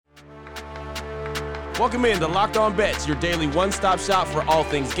Welcome in to Locked On Bets, your daily one-stop shop for all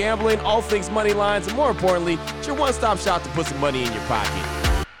things gambling, all things money lines, and more importantly, it's your one-stop shop to put some money in your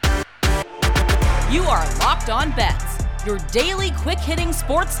pocket. You are Locked On Bets, your daily quick-hitting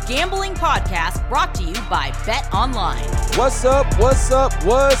sports gambling podcast brought to you by Bet Online. What's up?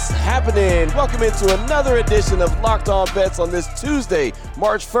 What's happening? Welcome into another edition of Locked On Bets on this Tuesday,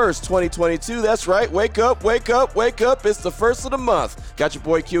 March 1st, 2022. That's right. Wake up. It's the first of the month. Got your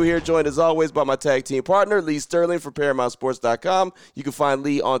boy Q here, joined as always by my tag team partner, Lee Sterling from ParamountSports.com. You can find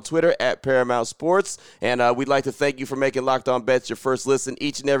Lee on Twitter at Paramount Sports. And we'd like to thank you for making Locked On Bets your first listen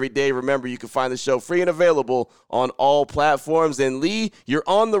each and every day. Remember, you can find the show free and available on all platforms. And Lee, you're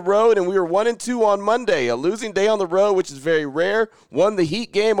on the road, and we were 1-2 on Monday. A losing day on the road, which is very rare. Won the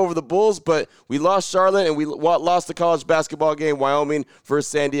Heat game over the Bulls, but we lost Charlotte, and we lost the college basketball game, Wyoming versus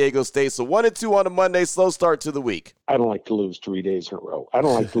San Diego State. So 1-2 on a Monday, slow start to the week. I don't like to lose 3 days in a row. I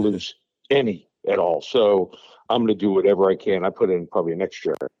don't like to lose any at all. So I'm going to do whatever I can. I put in probably an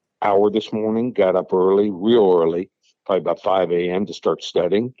extra hour this morning, got up early, real early, probably about 5 a.m. to start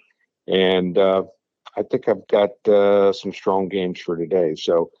studying. And I think I've got some strong games for today.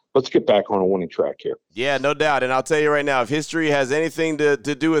 So let's get back on a winning track here. Yeah, no doubt. And I'll tell you right now, if history has anything to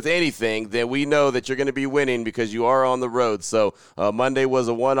do with anything, then we know that you're going to be winning because you are on the road. So Monday was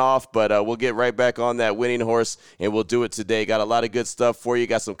a one-off, but we'll get right back on that winning horse, and we'll do it today. Got a lot of good stuff for you.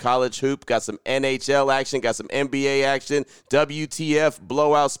 Got some college hoop, got some NHL action, got some NBA action, WTF,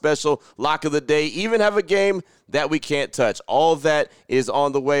 blowout special, lock of the day, even have a game that we can't touch. All of that is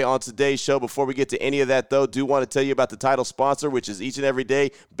on the way on today's show. Before we get to any of that, though, do want to tell you about the title sponsor, which is each and every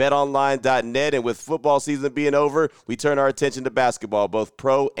day, betonline.net. And with football season being over, we turn our attention to basketball, both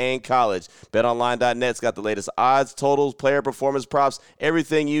pro and college. Betonline.net's got the latest odds, totals, player performance props,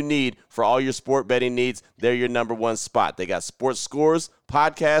 everything you need for all your sport betting needs. They're your number one spot. They got sports scores,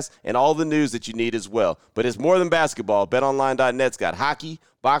 podcasts, and all the news that you need as well. But it's more than basketball. BetOnline.net's got hockey,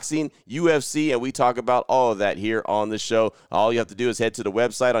 boxing, UFC, and we talk about all of that here on the show. All you have to do is head to the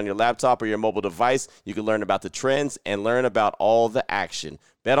website on your laptop or your mobile device. You can learn about the trends and learn about all the action.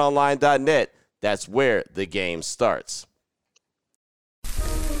 BetOnline.net, that's where the game starts.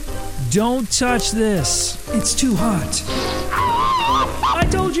 Don't touch this. It's too hot. I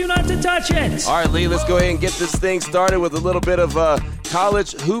told you not to touch it. All right, Lee, let's go ahead and get this thing started with a little bit of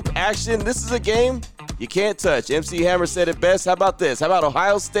college hoop action. This is a game you can't touch. MC Hammer said it best. How about this? How about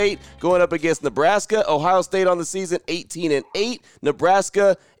Ohio State going up against Nebraska? Ohio State on the season 18-8.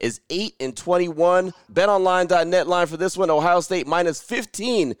 Nebraska is 8-21. BetOnline.net line for this one. Ohio State minus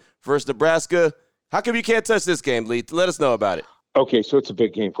 15 versus Nebraska. How come you can't touch this game, Lee? Let us know about it. Okay, so it's a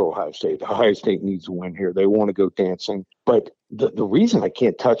big game for Ohio State. Ohio State needs a win here. They want to go dancing. But the reason I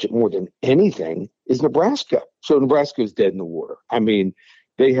can't touch it more than anything is Nebraska. So Nebraska is dead in the water. I mean,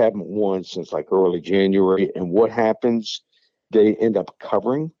 they haven't won since like early January. And what happens? They end up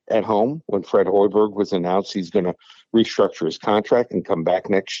covering at home when Fred Hoiberg was announced he's going to restructure his contract and come back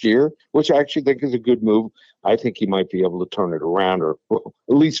next year, which I actually think is a good move. I think he might be able to turn it around or at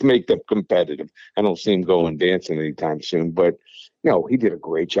least make them competitive. I don't see him going dancing anytime soon, but no, he did a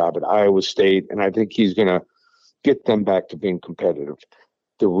great job at Iowa State, and I think he's going to get them back to being competitive.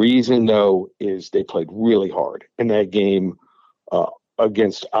 The reason, though, is they played really hard in that game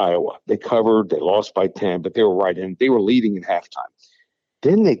against Iowa. They covered, they lost by 10, but they were right in. They were leading at halftime.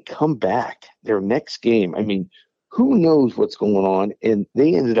 Then they come back their next game. I mean, who knows what's going on? And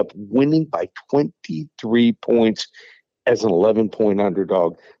they ended up winning by 23 points as an 11-point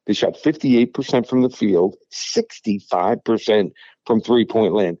underdog. They shot 58% from the field, 65% from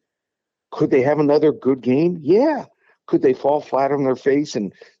three-point land. Could they have another good game? Yeah. Could they fall flat on their face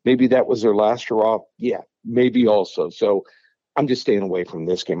and maybe that was their last hurrah? Yeah, maybe also. So I'm just staying away from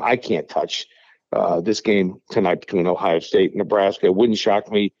this game. I can't touch this game tonight between Ohio State and Nebraska. It wouldn't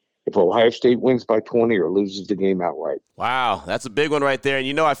shock me if Ohio State wins by 20 or loses the game outright. Wow, that's a big one right there.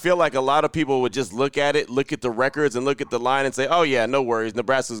 And, I feel like a lot of people would just look at it, look at the records, and look at the line and say, oh, yeah, no worries.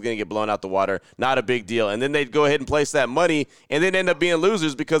 Nebraska's going to get blown out the water. Not a big deal. And then they'd go ahead and place that money and then end up being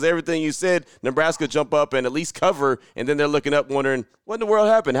losers because everything you said, Nebraska jump up and at least cover, and then they're looking up wondering, what in the world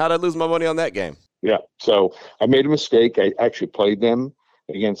happened? How did I lose my money on that game? Yeah, so I made a mistake. I actually played them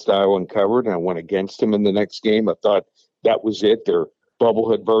against Iowa and covered, and I went against them in the next game. I thought that was it. Their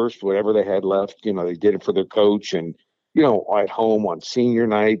bubble had burst, whatever they had left. They did it for their coach and, at home on senior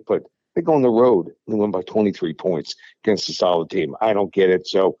night. But they go on the road and win by 23 points against a solid team. I don't get it,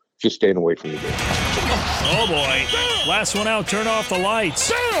 so just staying away from the game. Oh, boy. Last one out, turn off the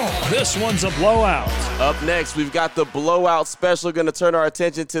lights. This one's a blowout. Up next, we've got the blowout special. Going to turn our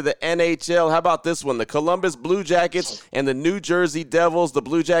attention to the NHL. How about this one? The Columbus Blue Jackets and the New Jersey Devils. The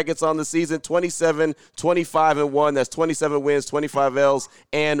Blue Jackets on the season, 27-25-1. That's 27 wins, 25 L's,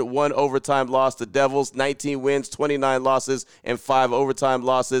 and 1 overtime loss. The Devils, 19 wins, 29 losses, and 5 overtime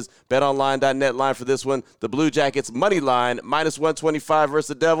losses. BetOnline.net line for this one. The Blue Jackets money line, -125 versus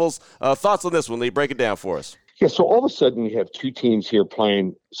the Devils. Thoughts on this one, Lee? Break it down for us. Yeah, so all of a sudden you have two teams here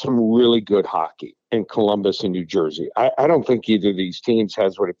playing some really good hockey in Columbus and New Jersey. I don't think either of these teams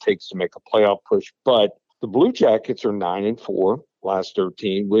has what it takes to make a playoff push, but the Blue Jackets are 9-4 last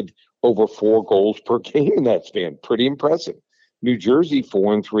 13 with over 4 goals per game in that span. Pretty impressive. New Jersey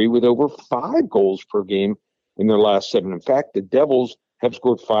 4-3 with over 5 goals per game in their last 7. In fact, the Devils have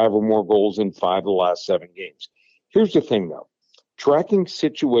scored 5 or more goals in 5 of the last 7 games. Here's the thing, though. Tracking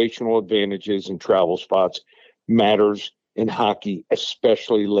situational advantages and travel spots matters in hockey,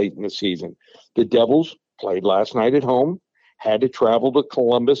 especially late in the season. The Devils played last night at home, had to travel to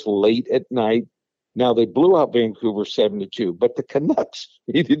Columbus late at night. Now, they blew out Vancouver 7-2, but the Canucks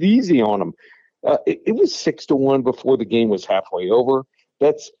made it easy on them. It was 6-1 before the game was halfway over.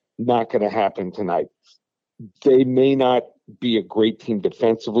 That's not going to happen tonight. They may not be a great team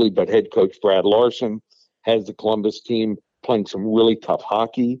defensively, but head coach Brad Larson has the Columbus team playing some really tough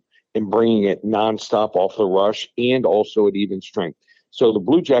hockey and bringing it nonstop off the rush and also at even strength. So the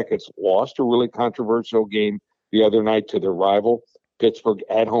Blue Jackets lost a really controversial game the other night to their rival, Pittsburgh,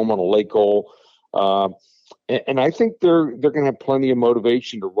 at home on a late goal. And I think they're going to have plenty of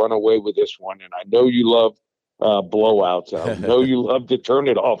motivation to run away with this one. And I know you love blowouts. I know you love to turn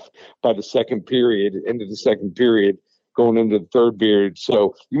it off by the second period, into the second period, going into the third period.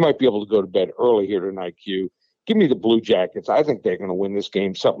 So you might be able to go to bed early here tonight, Q. Give me the Blue Jackets. I think they're going to win this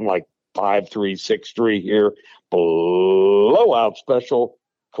game, something like 5-3, 6-3 here. Blowout special,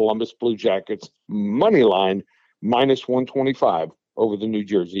 Columbus Blue Jackets, money line, -125 over the New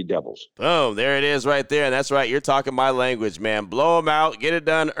Jersey Devils. Boom, there it is right there. And that's right, you're talking my language, man. Blow them out, get it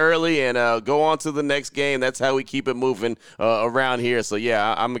done early, and go on to the next game. That's how we keep it moving around here. So,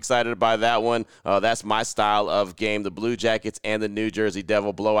 yeah, I'm excited by that one. That's my style of game, the Blue Jackets and the New Jersey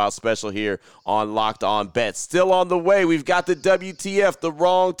Devil blowout special here on Locked On Bets. Still on the way, we've got the WTF, the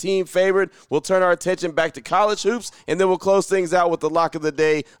wrong team favorite. We'll turn our attention back to college hoops, and then we'll close things out with the lock of the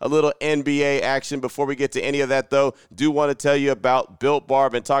day, a little NBA action. Before we get to any of that, though, do want to tell you about Built Bar.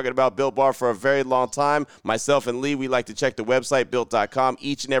 I've been talking about Built Bar for a very long time. Myself and Lee, we like to check the website, Built.com,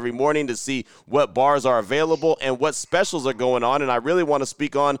 each and every morning to see what bars are available and what specials are going on. And I really want to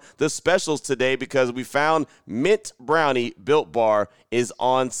speak on the specials today because we found Mint Brownie Built Bar is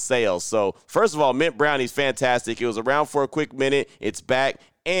on sale. So first of all, Mint Brownie is fantastic. It was around for a quick minute. It's back.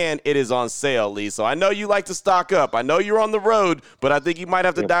 And it is on sale, Lee. So I know you like to stock up. I know you're on the road, but I think you might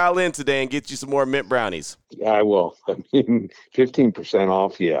have to dial in today and get you some more Mint Brownies. Yeah, I will. I mean, 15%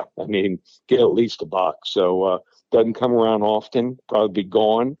 off, yeah. I mean, get at least $1. So doesn't come around often. Probably be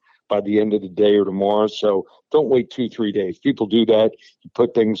gone by the end of the day or tomorrow. So don't wait 2-3 days. People do that. You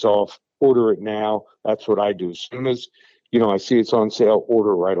put things off. Order it now. That's what I do. As soon as I see it's on sale,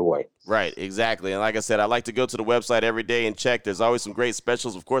 order right away. Right, exactly. And like I said, I like to go to the website every day and check. There's always some great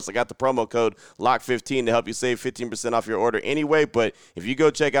specials. Of course, I got the promo code LOCK15 to help you save 15% off your order anyway. But if you go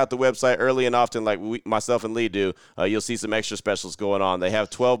check out the website early and often like myself and Lee do, you'll see some extra specials going on. They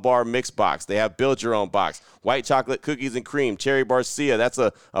have 12-bar mix box. They have build your own box. White chocolate cookies and cream. Cherry barcia, that's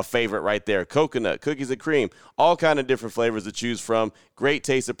a favorite right there. Coconut, cookies and cream. All kind of different flavors to choose from. Great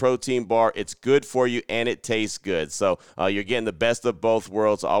taste of protein bar. It's good for you and it tastes good. So you're getting the best of both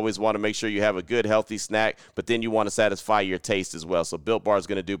worlds. I always want to make sure you have a good, healthy snack, but then you want to satisfy your taste as well. So Built Bar is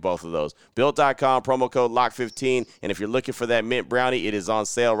going to do both of those. Built.com, promo code LOCK15. And if you're looking for that Mint Brownie, it is on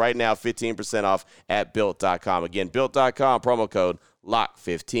sale right now, 15% off at Built.com. Again, Built.com, promo code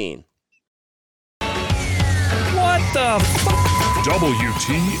LOCK15. What the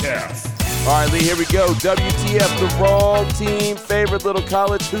WTF. All right, Lee, here we go. WTF, the wrong team favorite little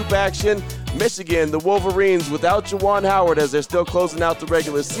college hoop action. Michigan, the Wolverines, without Juwan Howard as they're still closing out the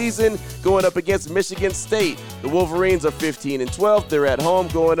regular season, going up against Michigan State. The Wolverines are 15-12. They're at home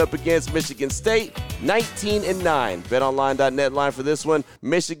going up against Michigan State, 19-9. BetOnline.net line for this one.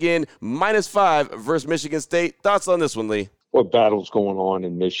 Michigan -5 versus Michigan State. Thoughts on this one, Lee? What battle's going on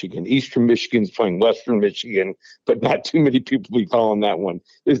in Michigan? Eastern Michigan's playing Western Michigan, but not too many people be following that one.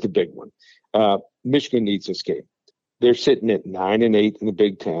 This is the big one. Michigan needs this game. They're sitting at 9-8 in the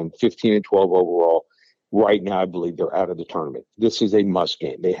Big Ten, 15-12 overall. right now, I believe they're out of the tournament. This is a must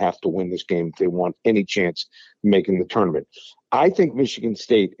game. They have to win this game if they want any chance of making the tournament. I think Michigan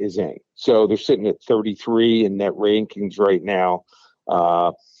State is in. So they're sitting at 33 in net rankings right now.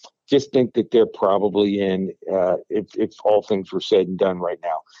 Just think that they're probably in if all things were said and done right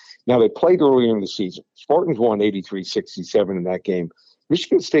now. Now, they played earlier in the season. Spartans won 83-67 in that game.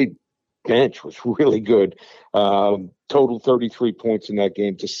 Michigan State bench was really good. Total 33 points in that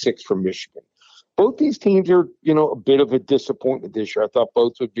game to 6 from Michigan. Both these teams are, a bit of a disappointment this year. I thought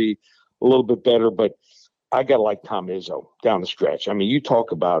both would be a little bit better, but I got to like Tom Izzo down the stretch. I mean, you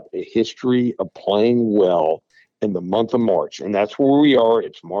talk about a history of playing well in the month of March, and that's where we are.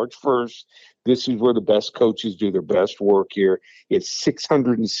 It's March 1st. This is where the best coaches do their best work here. It's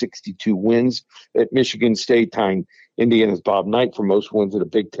 662 wins at Michigan State, tying Indiana's Bob Knight for most wins at a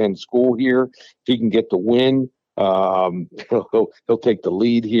Big Ten school here. If he can get the win, he'll take the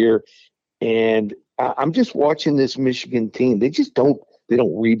lead here. And I'm just watching this Michigan team. They don't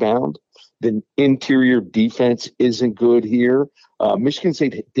rebound. The interior defense isn't good here. Michigan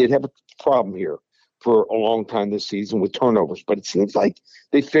State did have a problem here for a long time this season with turnovers, but it seems like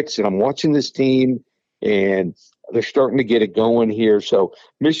they fixed it. I'm watching this team, and they're starting to get it going here. So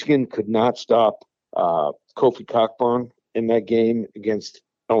Michigan could not stop Kofi Cockburn in that game against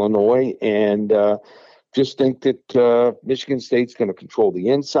Illinois, and just think that Michigan State's going to control the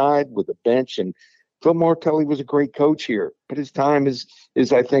inside with the bench. And Phil Martelli was a great coach here, but his time is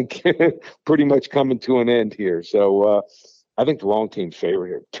I think, pretty much coming to an end here. So I think the wrong team's favorite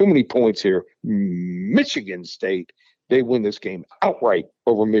here. Too many points here. Michigan State, they win this game outright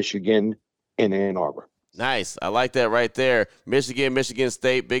over Michigan in Ann Arbor. Nice. I like that right there. Michigan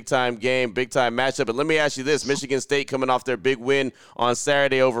State, big-time game, big-time matchup. And let me ask you this. Michigan State coming off their big win on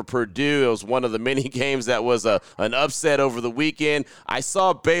Saturday over Purdue. It was one of the many games that was an upset over the weekend. I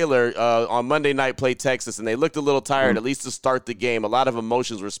saw Baylor on Monday night play Texas, and they looked a little tired, at least to start the game. A lot of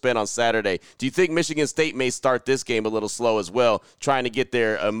emotions were spent on Saturday. Do you think Michigan State may start this game a little slow as well, trying to get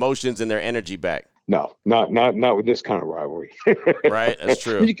their emotions and their energy back? No, not with this kind of rivalry. Right, that's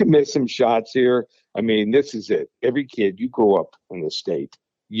true. You can miss some shots here. I mean, this is it. Every kid, you grow up in the state,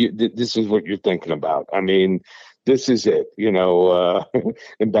 this is what you're thinking about. I mean, this is it.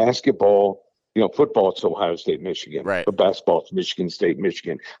 In basketball, football, it's Ohio State, Michigan. Right. But basketball, it's Michigan State,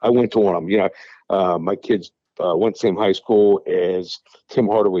 Michigan. I went to one of them. My kids went to the same high school as Tim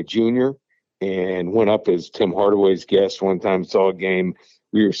Hardaway Jr. and went up as Tim Hardaway's guest one time, saw a game.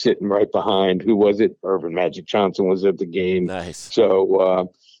 We were sitting right behind, who was it? Irvin Magic Johnson was at the game. Nice. So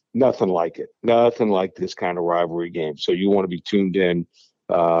nothing like it. Nothing like this kind of rivalry game. So you want to be tuned in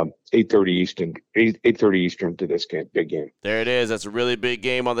 8:30 Eastern to this game, big game. There it is. That's a really big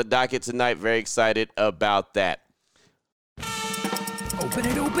game on the docket tonight. Very excited about that. Open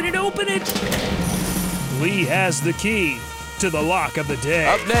it. Lee has the key to the lock of the day.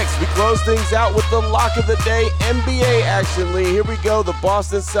 Up next, we close things out with the lock of the day, NBA action, Lee. Here we go, the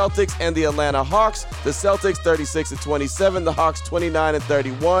Boston Celtics and the Atlanta Hawks. The Celtics 36-27, the Hawks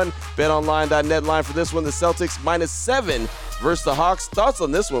 29-31. BetOnline.net line for this one, the Celtics -7 versus the Hawks. Thoughts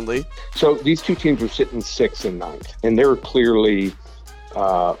on this one, Lee? So these two teams are sitting 6th and 9th, and they're clearly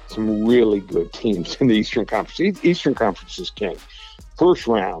some really good teams in the Eastern Conference. Eastern Conference is king. First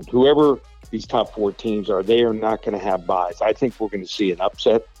round, whoever these top 4 teams are, they are not going to have buys. I think we're going to see an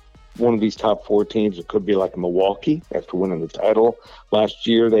upset. One of these top 4 teams, it could be like Milwaukee after winning the title last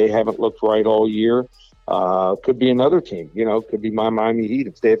year. They haven't looked right all year. Could be another team, could be my Miami Heat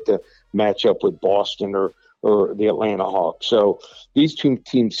if they have to match up with Boston or the Atlanta Hawks. So these two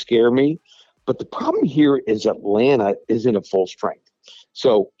teams scare me. But the problem here is Atlanta isn't at full strength.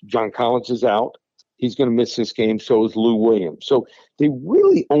 So John Collins is out. He's going to miss this game. So is Lou Williams. So they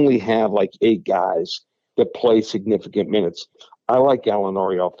really only have like 8 guys that play significant minutes. I like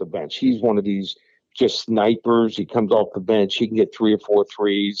Gallinari off the bench. He's one of these just snipers. He comes off the bench. He can get 3 or 4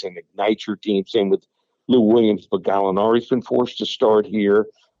 threes and ignite your team. Same with Lou Williams. But Gallinari's been forced to start here.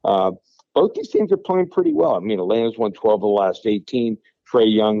 Both these teams are playing pretty well. I mean, Atlanta's won 12 of the last 18.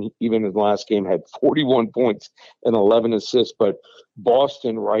 Trae Young, even in the last game, had 41 points and 11 assists. But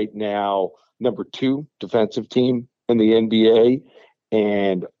Boston right now, number 2 defensive team in the NBA.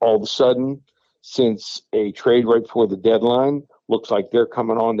 And all of a sudden, since a trade right before the deadline, looks like they're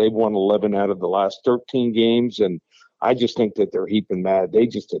coming on. They've won 11 out of the last 13 games. And I just think that they're heaping mad. They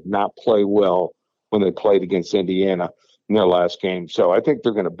just did not play well when they played against Indiana in their last game. So I think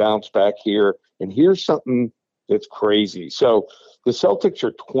they're going to bounce back here. And here's something that's crazy. So the Celtics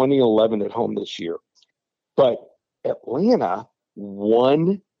are 20-11 at home this year. But Atlanta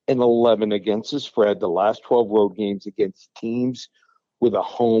won 11 against the spread, the last 12 road games against teams with a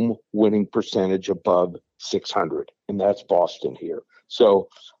home winning percentage above 600, and that's Boston here. So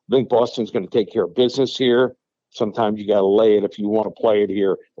I think Boston's going to take care of business here. Sometimes you got to lay it if you want to play it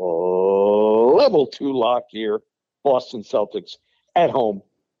here. Level 2 lock here. Boston Celtics at home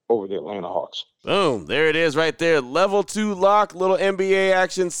over the Atlanta Hawks. Boom. There it is right there. Level 2 lock, little NBA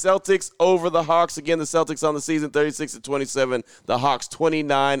action. Celtics over the Hawks. Again, the Celtics on the season 36-27. The Hawks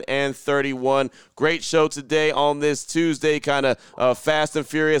 29-31. Great show today on this Tuesday. Kind of fast and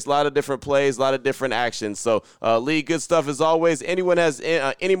furious. A lot of different plays, a lot of different actions. So, Lee, good stuff as always. Anyone has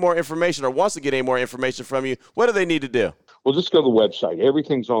any more information or wants to get any more information from you, what do they need to do? Well, just go to the website.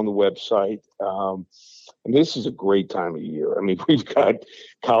 Everything's on the website. And this is a great time of year. I mean, we've got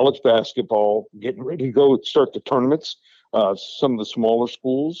college basketball getting ready to go start the tournaments. Some of the smaller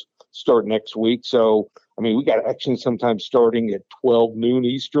schools start next week. So, I mean, we got action sometimes starting at 12 noon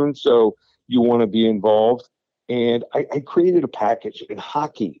Eastern. So you want to be involved. And I created a package in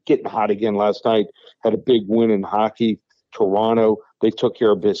hockey, getting hot again last night, had a big win in hockey. Toronto, they took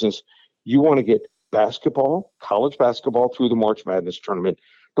care of business. You want to get basketball, college basketball through the March Madness tournament.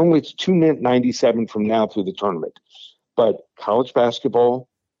 Normally it's $297 from now through the tournament, but college basketball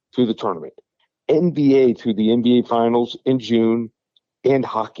through the tournament, NBA through the NBA finals in June, and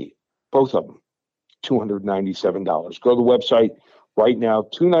hockey, both of them, $297. Go to the website right now,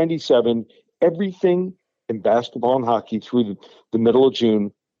 $297, everything in basketball and hockey through the middle of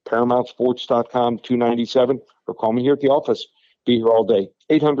June, ParamountSports.com, $297, or call me here at the office. Be here all day,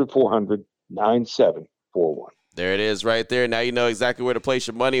 800-400-9741. There it is right there. Now you know exactly where to place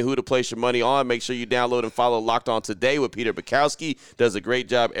your money, who to place your money on. Make sure you download and follow Locked On Today with Peter Bukowski. Does a great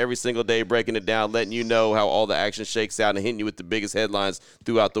job every single day breaking it down, letting you know how all the action shakes out and hitting you with the biggest headlines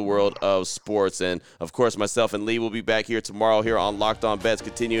throughout the world of sports. And, of course, myself and Lee will be back here tomorrow here on Locked On Bets,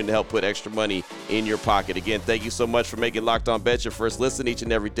 continuing to help put extra money in your pocket. Again, thank you so much for making Locked On Bets your first listen each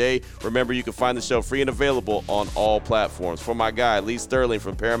and every day. Remember, you can find the show free and available on all platforms. For my guy, Lee Sterling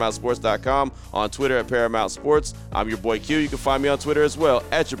from ParamountSports.com, on Twitter at Paramount Sports, I'm your boy Q. You can find me on Twitter as well,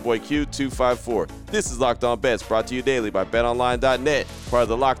 at your boy Q254. This is Locked On Bets, brought to you daily by BetOnline.net, part of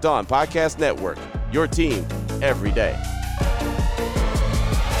the Locked On Podcast Network. Your team every day.